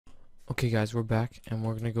Okay guys, we're back and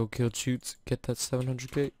we're gonna go kill shoots, get that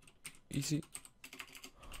 700k. Easy.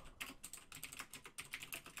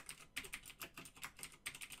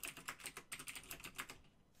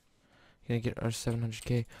 Gonna get our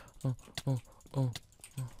 700k. Oh, oh, oh,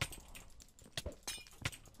 oh.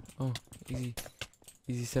 Oh, easy.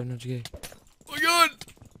 Easy 700k. Oh my god!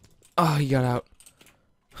 Oh, he got out.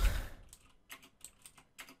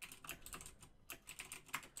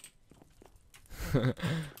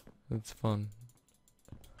 That's fun.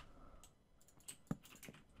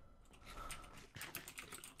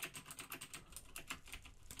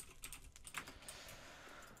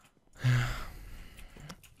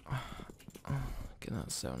 Get that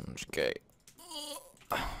 700k.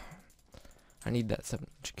 I need that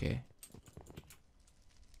 700k.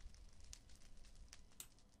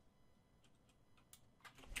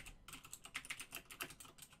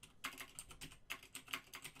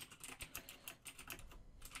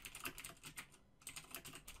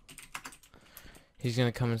 He's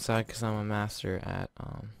gonna come inside because I'm a master at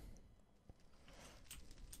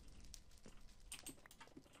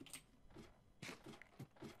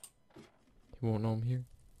He won't know I'm here.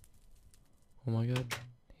 Oh my god.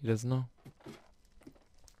 He doesn't know.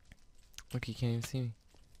 Look, he can't even see me.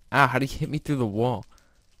 Ah, how did he hit me through the wall?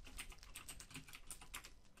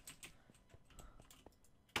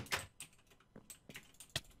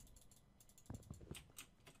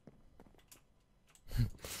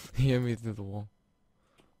 He hit me through the wall.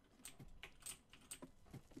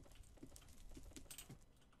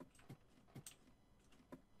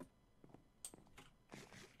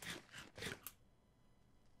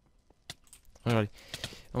 Oh my god.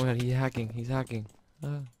 Oh my god, he's hacking. He's hacking.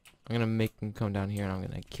 I'm gonna make him come down here and I'm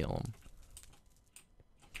gonna kill him.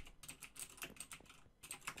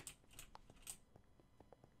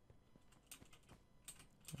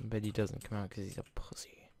 I bet he doesn't come out because he's a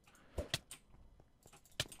pussy.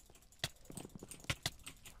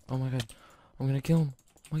 Oh my god. I'm gonna kill him.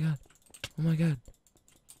 Oh my god. Oh my god.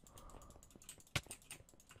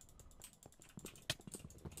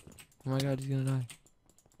 Oh my god, he's gonna die.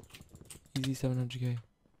 Easy 700k.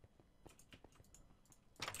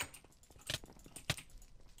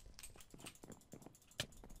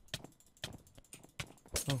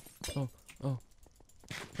 Oh, oh, oh,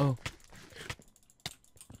 oh,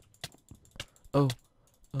 oh,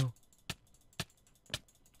 oh.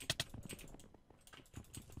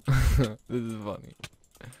 This is funny.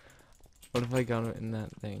 What if I got him in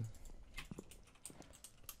that thing?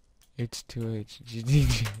 H2H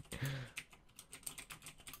GDG.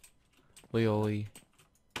 Leoli.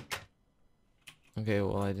 Okay,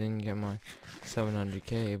 well I didn't get my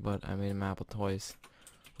 700k, but I made a map twice,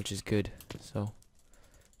 which is good. So,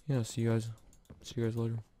 yeah, see you guys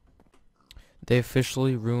later. They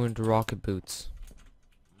officially ruined rocket boots.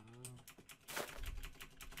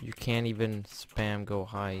 You can't even spam go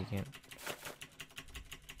high. You can't.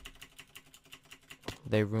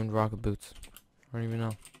 They ruined rocket boots. I don't even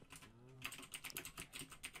know.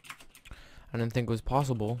 I didn't think it was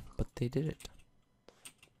possible, but they did it.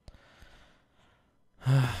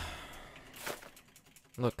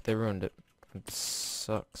 Look, they ruined it. It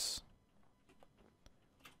sucks.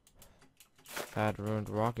 Fad ruined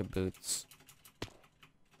rocket boots.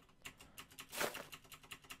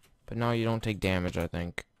 But now you don't take damage, I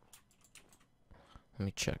think. Let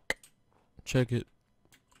me check. Check it.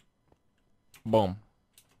 Boom.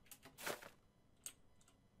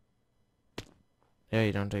 Yeah,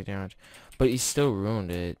 you don't take damage. But he still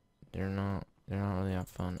ruined it. They're not really that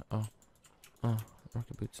fun. Oh. Oh,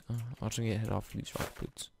 rocket boots. Oh, I'll just get hit off these rocket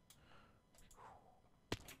boots.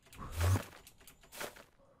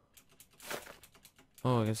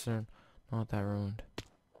 Oh, I guess they're not that ruined.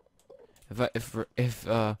 What is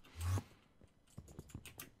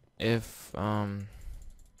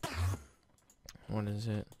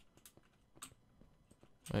it?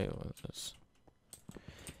 Wait, what is this?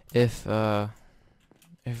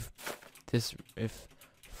 If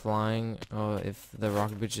flying, if the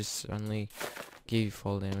rocket boots just suddenly gave you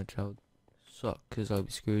fall damage, that would suck, cause I'll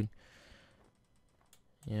be screwed.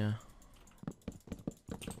 Yeah.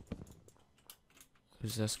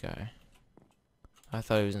 Who's this guy? I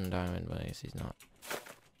thought he was in diamond, but I guess he's not.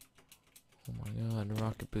 Oh my god, the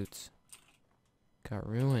rocket boots got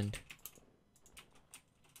ruined.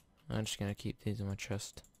 I'm just gonna keep these in my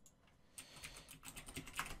chest.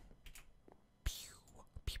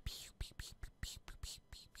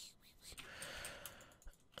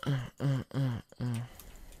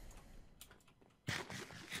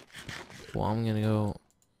 Well, I'm gonna go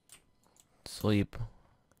sleep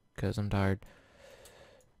because I'm tired.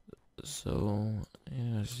 So,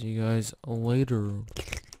 yeah, see you guys later.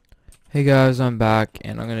 Hey guys, I'm back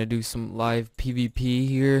and I'm gonna do some live PvP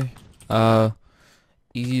here.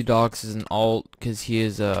 Easy Docs is an alt because he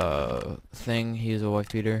is a thing. He is a wife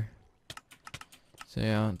beater. So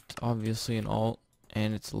yeah, it's obviously an alt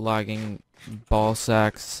and it's lagging ball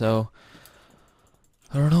sacks. So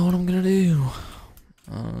I don't know what I'm gonna do.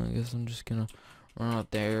 I guess I'm just gonna run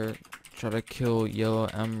out there, try to kill Yellow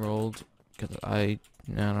Emerald because I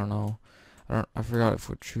don't know. I forgot if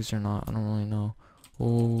we're truce or not. I don't really know.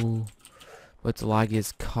 Oh. What's laggy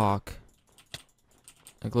as cock.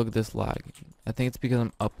 Like, look at this lag. I think it's because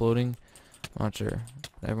I'm uploading. I'm not sure.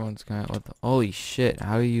 Everyone's kind of what the holy shit.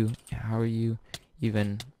 How are you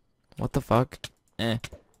even what the fuck? No.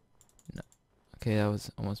 Okay, that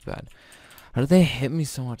was almost bad. How did they hit me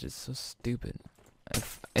so much? It's so stupid.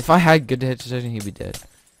 If I had good hit precision, he'd be dead.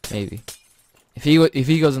 Maybe. If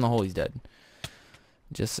he goes in the hole, he's dead.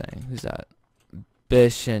 Just saying. Who's that?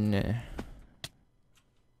 Bishan.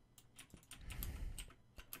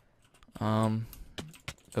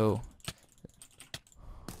 Oh.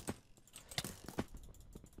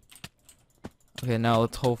 Okay, now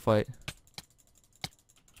let's whole fight.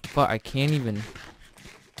 But I can't even.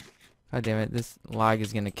 God damn it, this lag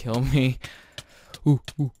is gonna kill me. Ooh,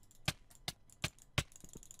 ooh.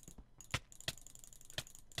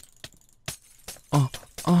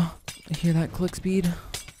 I hear that click speed?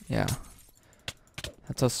 Yeah.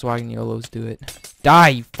 That's how swag and YOLOs do it. Die,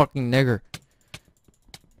 you fucking nigger.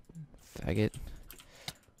 Faggot.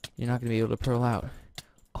 You're not gonna be able to pearl out.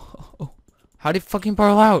 Oh. How did fucking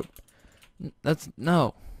pearl out? That's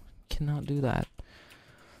no. Cannot do that.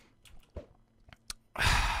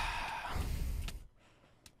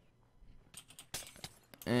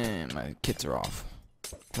 And my kits are off.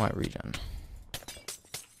 My regen.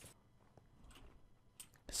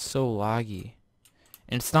 It's so laggy.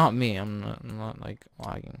 And it's not me. I'm not like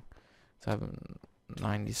lagging. It's having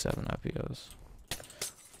 97 FPS.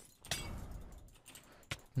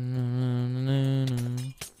 You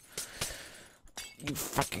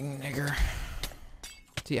fucking nigger.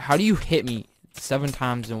 See, how do you hit me 7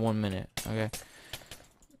 times in 1 minute? Okay.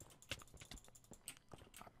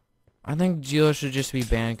 I think Gila should just be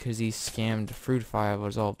banned because he scammed Fruitify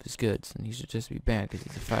of all of his goods, and he should just be banned because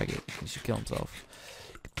he's a faggot. He should kill himself.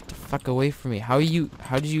 Get the fuck away from me. How did you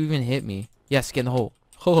even hit me? Yes, get in the hole.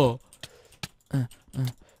 Oh.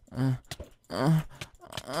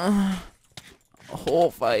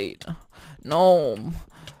 Whole fight. No.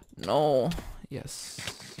 Yes.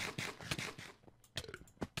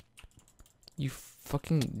 You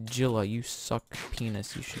fucking Jilla, you suck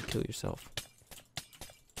penis. You should kill yourself.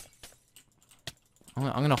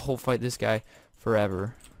 I'm gonna whole fight this guy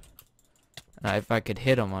forever. And if I could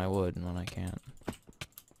hit him, I would, and then I can't.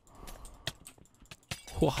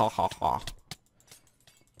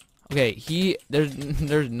 Okay,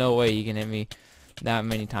 there's no way he can hit me that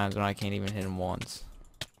many times when I can't even hit him once.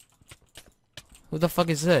 Who the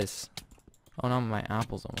fuck is this? Oh no, my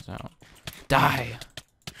apple's almost out. Die!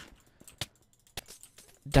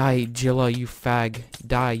 Die, Jilla, you fag.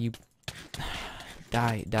 Die, you...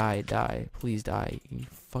 Die. Please die. You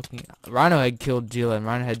fucking... Rhino Head killed Jilla, and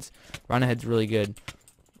Rhino Head's really good.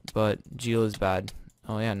 But Jilla's bad.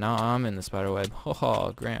 Oh yeah, now I'm in the spider web.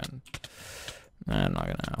 Oh, grand. Nah, I'm not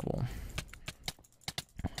gonna apple.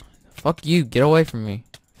 Fuck you, get away from me,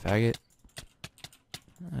 faggot.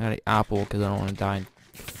 I got an apple because I don't want to die in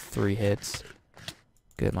 3 hits.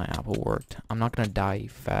 Good, my apple worked. I'm not gonna die, you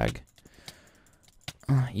fag.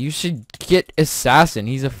 You should get Assassin.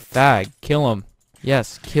 He's a fag. Kill him.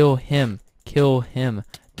 Yes, kill him. Kill him.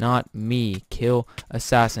 Not me. Kill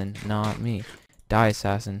Assassin. Not me. Die,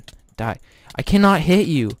 Assassin. Die. I cannot hit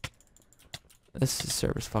you. This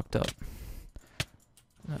server's fucked up.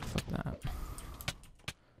 No, fuck that.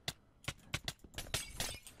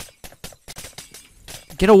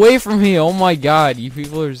 Get away from me! Oh my god, you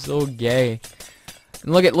people are so gay.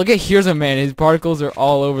 And look at here's a man. His particles are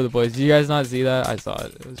all over the place. Did you guys not see that? I saw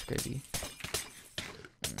it. It was crazy.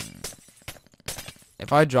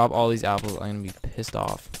 If I drop all these apples, I'm gonna be pissed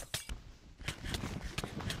off.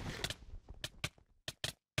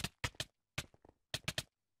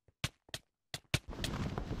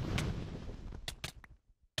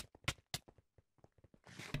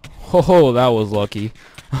 Oh, that was lucky.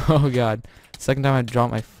 Oh god. Second time I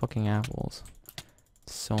dropped my fucking apples.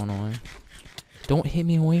 It's so annoying. Don't hit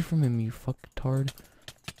me away from him, you fucktard.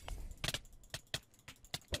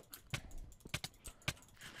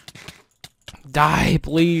 Die,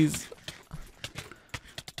 please.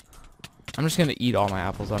 I'm just gonna eat all my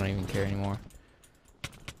apples. I don't even care anymore.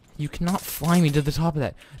 You cannot fly me to the top of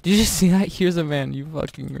that. Did you just see that? Here's a man, you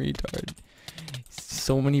fucking retard.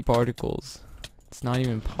 So many particles. It's It's not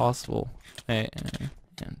even possible. And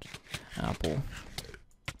apple.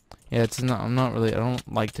 Yeah, it's not. I'm not really. I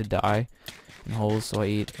don't like to die in holes, so I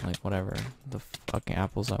eat like whatever the fucking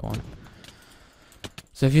apples I want.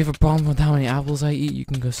 So if you have a problem with how many apples I eat, you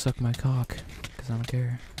can go suck my cock, cause I don't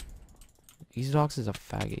care. Easydox is a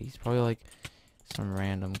faggot. He's probably like some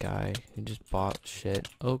random guy who just bought shit.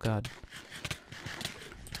 Oh god.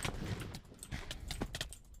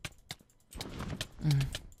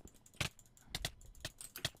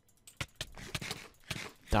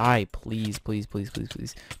 Die, please, please, please, please,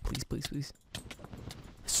 please, please, please, please.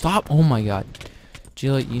 Stop! Oh my god,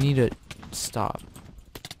 Gila, you need to stop.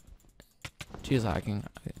 Gila's hacking.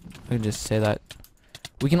 I can just say that.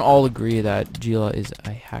 We can all agree that Gila is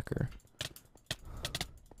a hacker.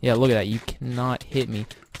 Yeah, look at that. You cannot hit me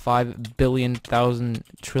 5 billion, thousand,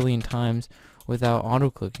 trillion times without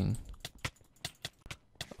auto-clicking.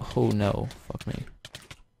 Oh no, fuck me.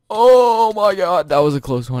 Oh my god, that was a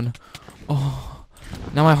close one. Oh,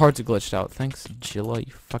 now my heart's glitched out. Thanks, Gila,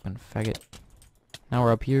 you fucking faggot. Now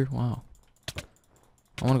we're up here. Wow.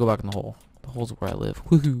 I want to go back in the hole. The hole's where I live.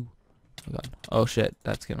 Woohoo. Oh god. Oh shit,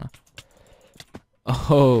 that's gonna.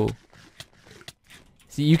 Oh.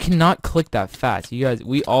 See, you cannot click that fast. You guys,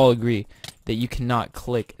 we all agree that you cannot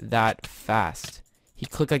click that fast. He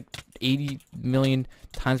clicked like 80 million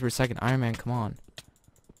times per second. Iron Man, come on.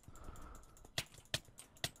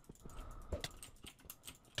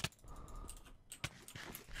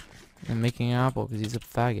 I'm making an apple because he's a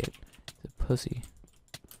faggot. He's a pussy.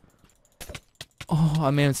 Oh,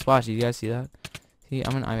 I made him splash. Did you guys see that? See,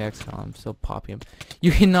 I'm an IMAX now. I'm still popping him.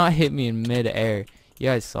 You cannot hit me in mid-air. You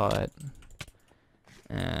guys saw that.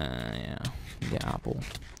 Yeah. The apple.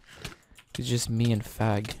 It's just me and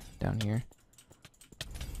fag down here.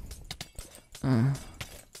 I'm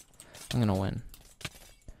gonna win.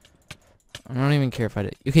 I don't even care if I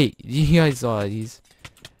did. Okay, you guys saw it.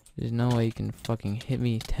 There's no way you can fucking hit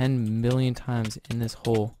me 10 million times in this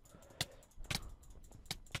hole.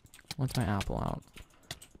 What's my apple out?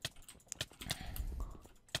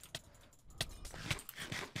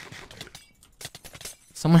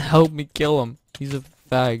 Someone help me kill him. He's a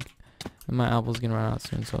fag. And my apple's gonna run out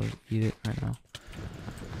soon, so I'll just eat it right now.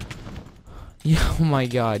 Yeah, oh my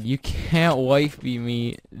god. You can't wife beat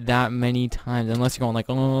me that many times unless you're going like,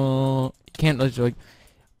 oh. You can't like.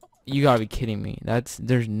 You gotta be kidding me.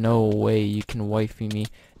 There's no way you can wifey me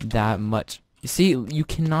that much. You see, you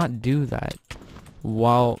cannot do that.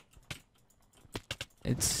 While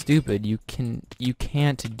it's stupid, you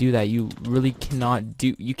can't do that. You really cannot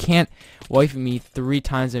do. You can't wifey me 3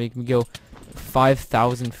 times and make me go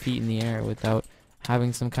 5,000 feet in the air without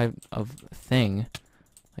having some kind of thing,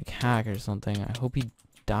 like hack or something. I hope he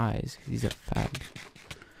dies because he's a fag.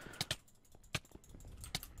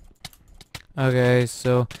 Okay,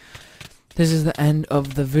 so this is the end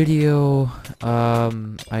of the video.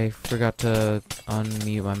 I forgot to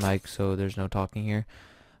unmute my mic, so there's no talking here.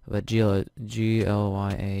 But Glya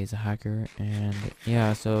is a hacker, and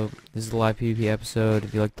yeah, so this is the live PvP episode.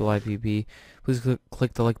 If you like the live PvP, please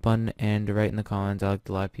click the like button and write in the comments, I like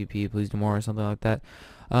the live PvP, please do more or something like that.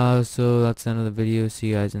 So that's the end of the video. See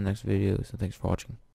you guys in the next video, so thanks for watching.